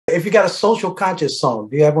If you got a social conscious song,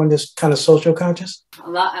 do you have one that's kind of social conscious? A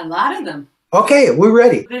lot of them. Okay, we're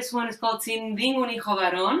ready. This one is called Sin Ningún Hijo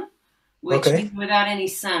Varón, which means without any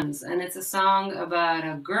sons. And it's a song about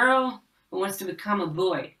a girl who wants to become a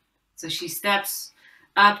boy. So she steps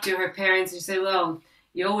up to her parents and say, well,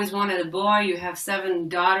 you always wanted a boy, you have 7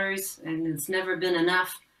 daughters, and it's never been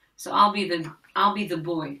enough. So I'll be the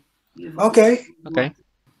boy. Okay. Okay.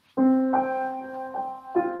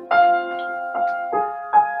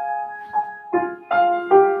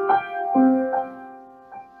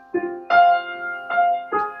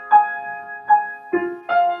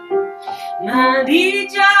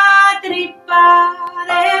 Maldita tripa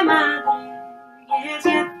de madre que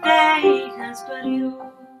 7 hijas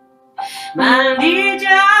parió.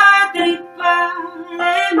 Maldita tripa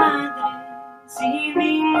de madre sin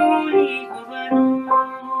ningún hijo varón.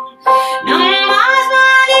 No más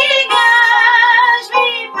maldigas mi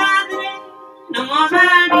padre, no más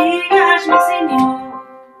maldigas mi señor.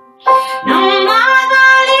 No más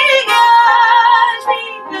maldigas mi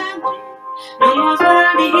padre, no más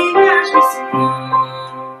maldigas mi señor.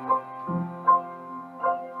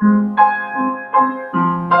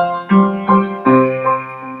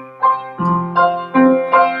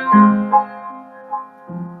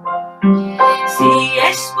 Si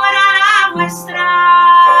es para vuestra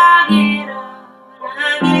guerra,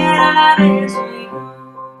 la beso yo.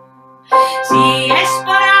 Si es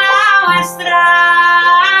para vuestra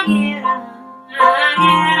guerra,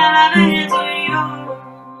 la beso yo.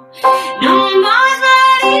 No más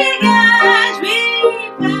maldigas mi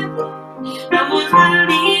padre, no más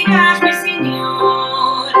maldigas mi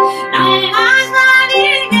señor. No más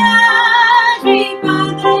maldigas mi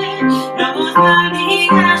padre, no más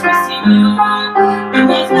maldigas mi señor. No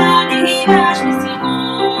más maldigas mi señor.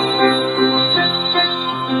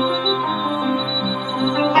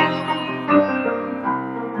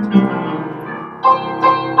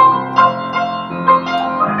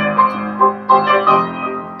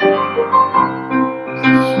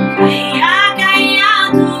 Calla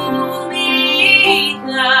tú, mi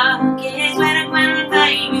hija, que es vergüenza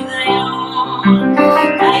y vida yo.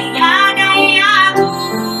 Calla tú,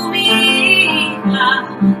 mi hija,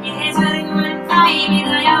 que es vergüenza y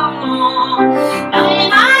vida yo. No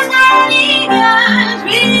más maldigas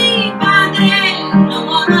mi padre, no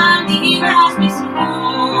más maldigas mi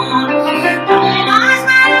señor. No más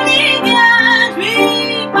maldigas mi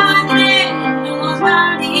padre, no más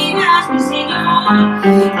maldigas mi señor.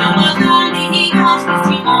 No más maldigas mi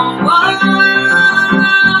señor.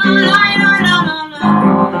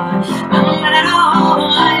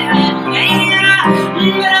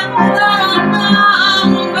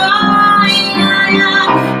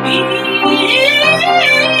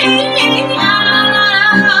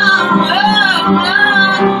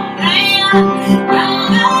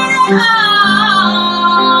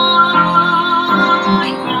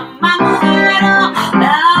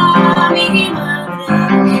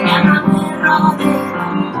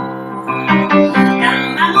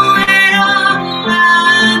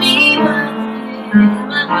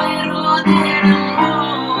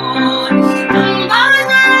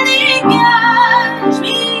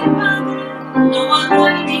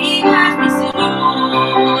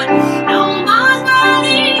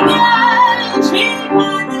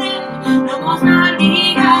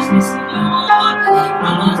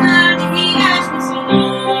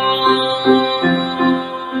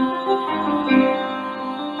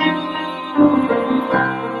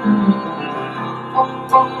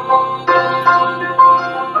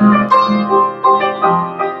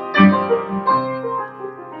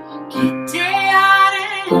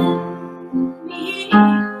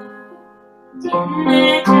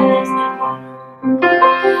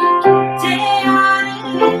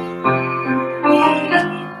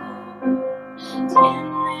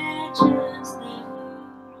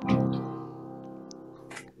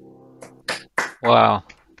 Wow,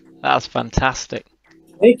 that's fantastic.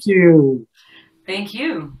 Thank you. Thank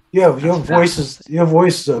you. Yeah, your voice is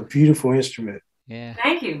a beautiful instrument. Yeah.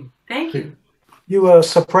 Thank you. Thank you. You a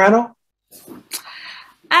soprano?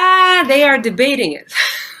 They are debating it.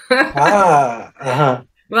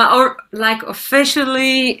 Well, or like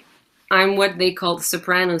officially, I'm what they call the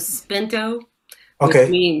soprano spinto, which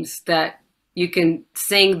means that you can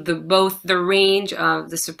sing both the range of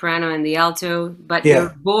the soprano and the alto, but your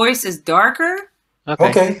voice is darker.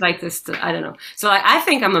 Okay. It's like this, I don't know. So I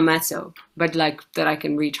think I'm a mezzo, but like that I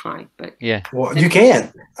can reach high. But yeah, well, you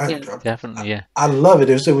can. Definitely, yeah. I love it.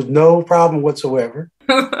 There was no problem whatsoever.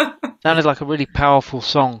 Sounded like a really powerful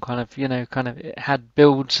song, kind of, it had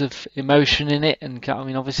builds of emotion in it, and I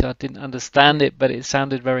mean, obviously I didn't understand it, but it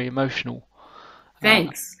sounded very emotional.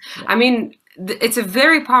 Thanks. I mean, it's a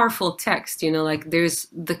very powerful text, you know, like there's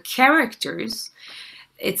the characters.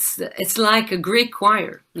 It's like a Greek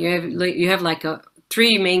choir. You have like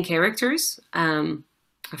three main characters, a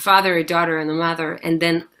father, a daughter, and a mother, and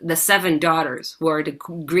then the 7 daughters who are the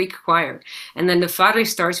Greek choir. And then the father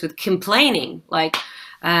starts with complaining, like,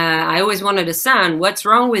 I always wanted a son. What's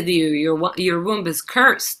wrong with you? Your womb is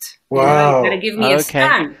cursed. Wow. You know, you gotta give me a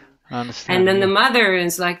son. I understand. And then the mother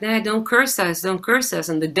is like, nah, don't curse us, don't curse us.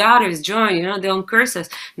 And the daughters join, you know, don't curse us.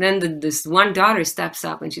 And then this one daughter steps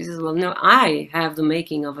up and she says, well, no, I have the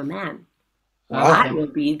making of a man. Wow. I will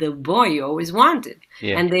be the boy you always wanted.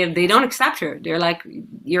 Yeah. And they don't accept her. They're like,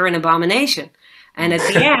 you're an abomination. And at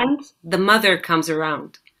the end, the mother comes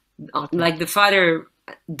around. Like the father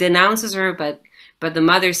denounces her, but the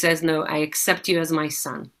mother says, no, I accept you as my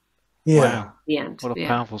son. Yeah. Wow. The end. What a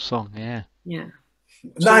powerful song. Yeah. Yeah.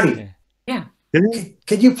 Nani, Yeah.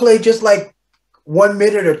 can you play just like 1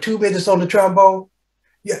 minute or 2 minutes on the trombone?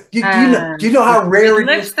 Yeah. Do you know how rare with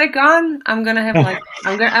it is? lipstick on? I'm gonna have like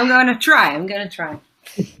I'm gonna try.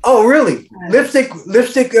 Oh, really? Lipstick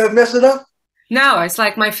mess it up? No, it's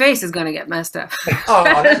like my face is gonna get messed up. Oh,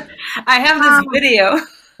 that's- I have this video.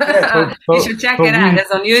 Yeah. You should check it out. It's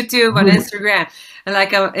on YouTube, on Instagram. And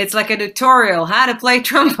like it's like a tutorial how to play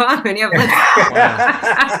trombone when you have and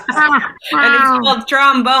it's called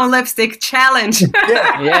Trombone Lipstick Challenge.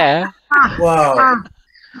 Yeah. Yeah. Wow.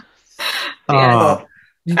 Yeah.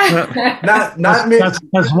 Not me.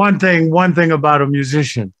 That's one thing about a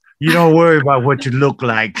musician. You don't worry about what you look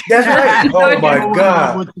like. That's right. Oh my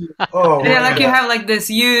God. Oh. Yeah, my like you God. have like this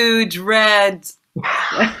huge red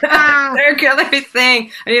circular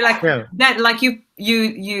thing, and you're like that. Like you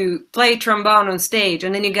play trombone on stage,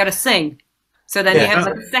 and then you gotta sing. So then you have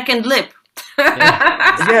like a second lip.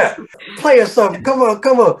 Yeah. Play us something. Come on.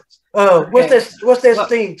 What's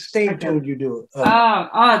that steam tune you do?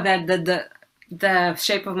 That the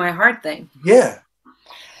Shape of My Heart thing. Yeah.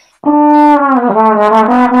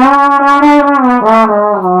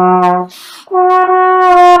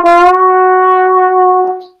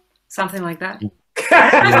 Something like that. Is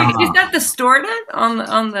that distorted on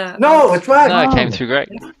the? No, it's fine. No, it came through great.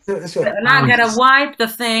 Now I gotta wipe the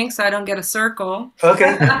thing so I don't get a circle.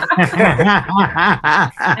 Okay.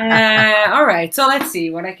 All right, so let's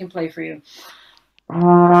see what I can play for you.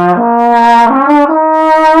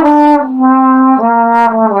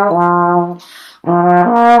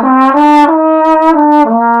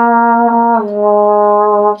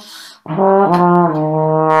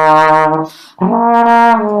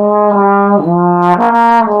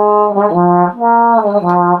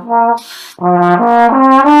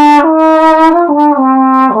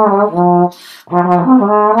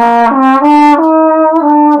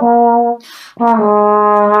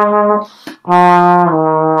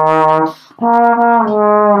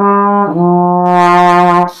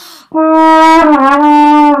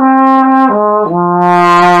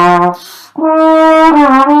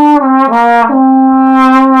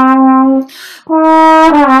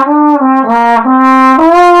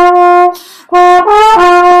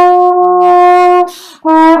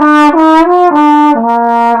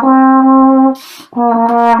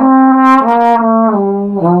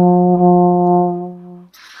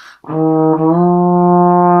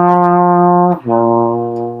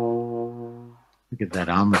 Look at that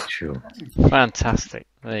amateur. Fantastic.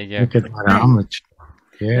 There you go. Look at that amateur.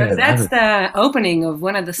 Yeah, That's the opening of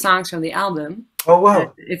one of the songs from the album. Oh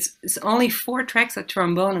wow. It's only 4 tracks of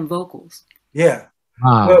trombone and vocals. Yeah.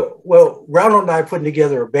 wow. Well, Ronald and I are putting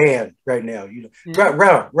together a band right now. You know,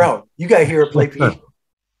 Ronald, you got to hear her play piano.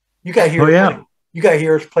 You got to hear. You got to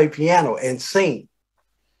hear us play piano and sing.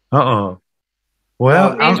 Uh-oh.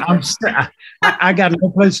 Well, I got no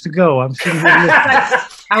place to go. I'm sitting here listening.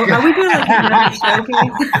 Are we doing like another show,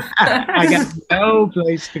 please? I got no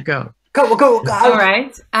place to go. Go. All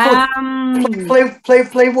right.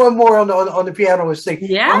 Play one more on the piano and sing.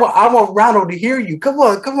 Yeah. I want Ronald to hear you. Come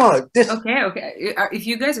on. Okay. If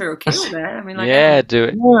you guys are okay with that, I mean, like, Yeah, do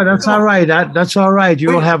it. Yeah, that's all right. That's all right.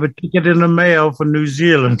 You'll have a ticket in the mail for New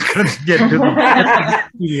Zealand to get to the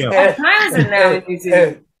studio. what time is it now in New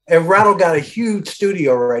Zealand? And Ronald got a huge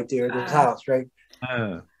studio right there at his house, right?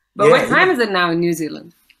 But what time is it now in New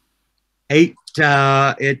Zealand? 8.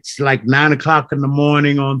 It's like 9 o'clock in the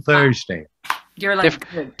morning on Thursday. You're like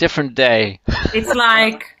good. Different day. It's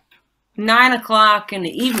like 9 o'clock in the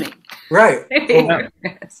evening. Right.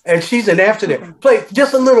 Yes. And she's an afternoon. Play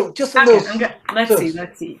just a little. Okay, let's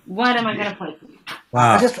see. What am I gonna play for you?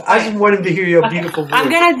 Wow. I just wanted to hear your beautiful voice. I'm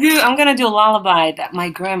gonna do a lullaby that my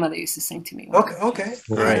grandmother used to sing to me. Okay. Okay.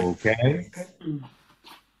 All right.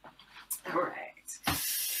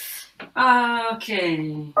 Okay.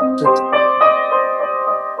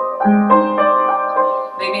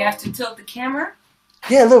 Maybe I have to tilt the camera.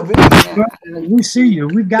 Yeah, a little bit. Yeah. We see you.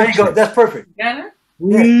 We got There you go. That's perfect. Got it?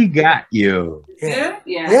 We got you. Yeah. Good?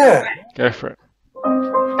 Yeah. Yeah. Go for it.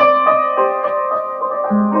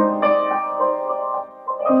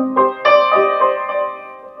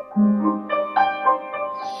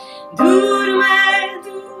 Durme,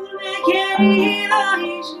 durme, querido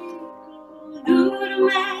hijico.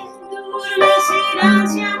 Durme, durme sin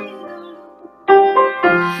ansia ni dolor.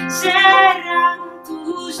 Cierra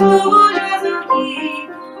tus tuyos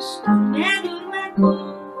ojitos. Durme, durme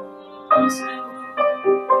con sabor.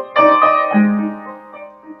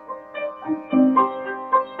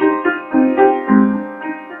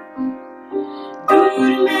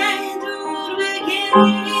 Durme, durme,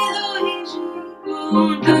 querido hijico.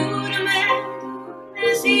 Durme, durme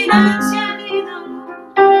sin ansia ni dolor.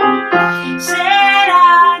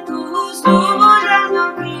 Será tus tuyos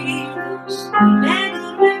ojitos. Durme,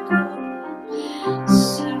 durme con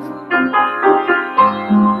sabor.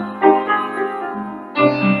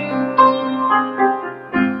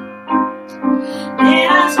 De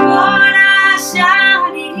las horas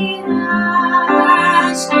salidas,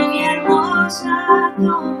 mi hermosa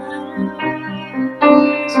tomarás.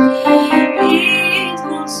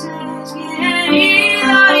 Entonces,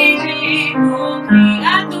 querida hijico,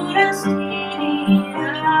 criaturas queridas.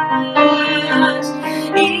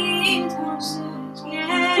 Entonces,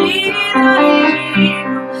 querida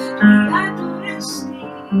hijico, criaturas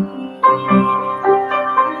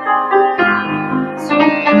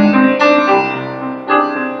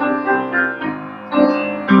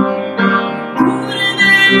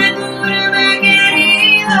Durme,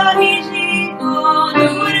 querido hijico,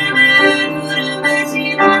 durme, durme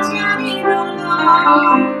sin ansia ni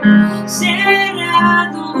dolor.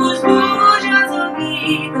 Cierra tus tuyos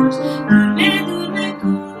ojitos, durme, durme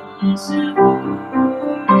con sabor.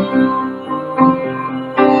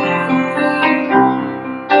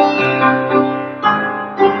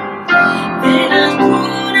 De las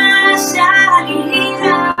lunas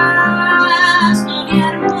salidas, novia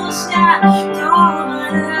hermosa,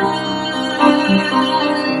 tomarás.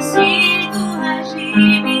 Y tú allí,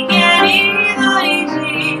 mi querido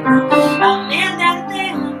hijico, a medarte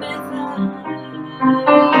empezarás.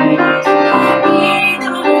 Y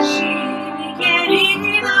tú allí, mi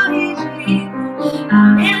querido hijico, a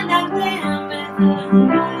medarte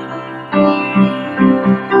empezarás.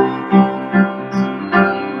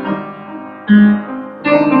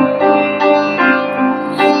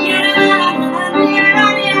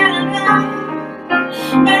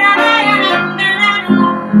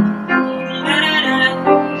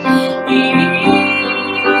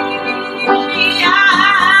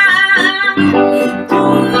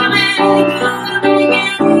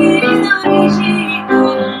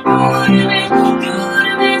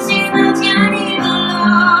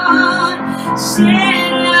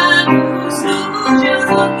 Cierra tus tuyos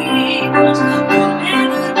ojitos, durme,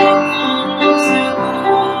 durme con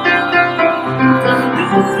sabor.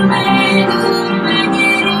 Durme, durme,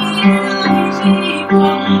 querido hijico,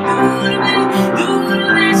 durme,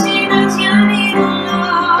 durme sin ansia ni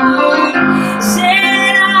dolor.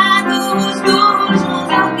 Cierra tus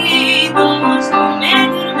tuyos ojitos, durme,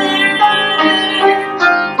 durme.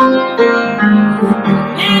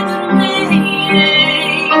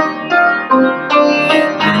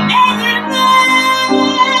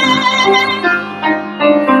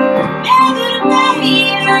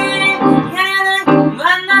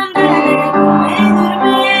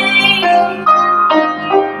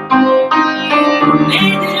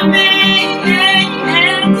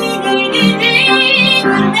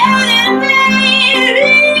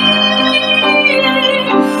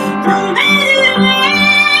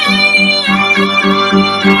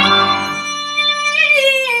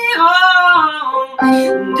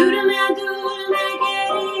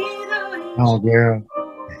 Oh, girl.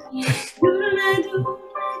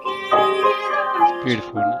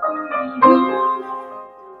 Beautiful, isn't it?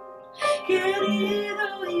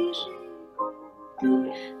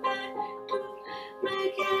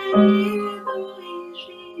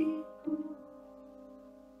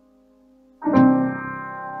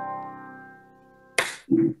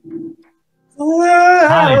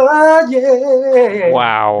 Yeah.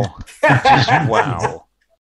 Wow. Just wow.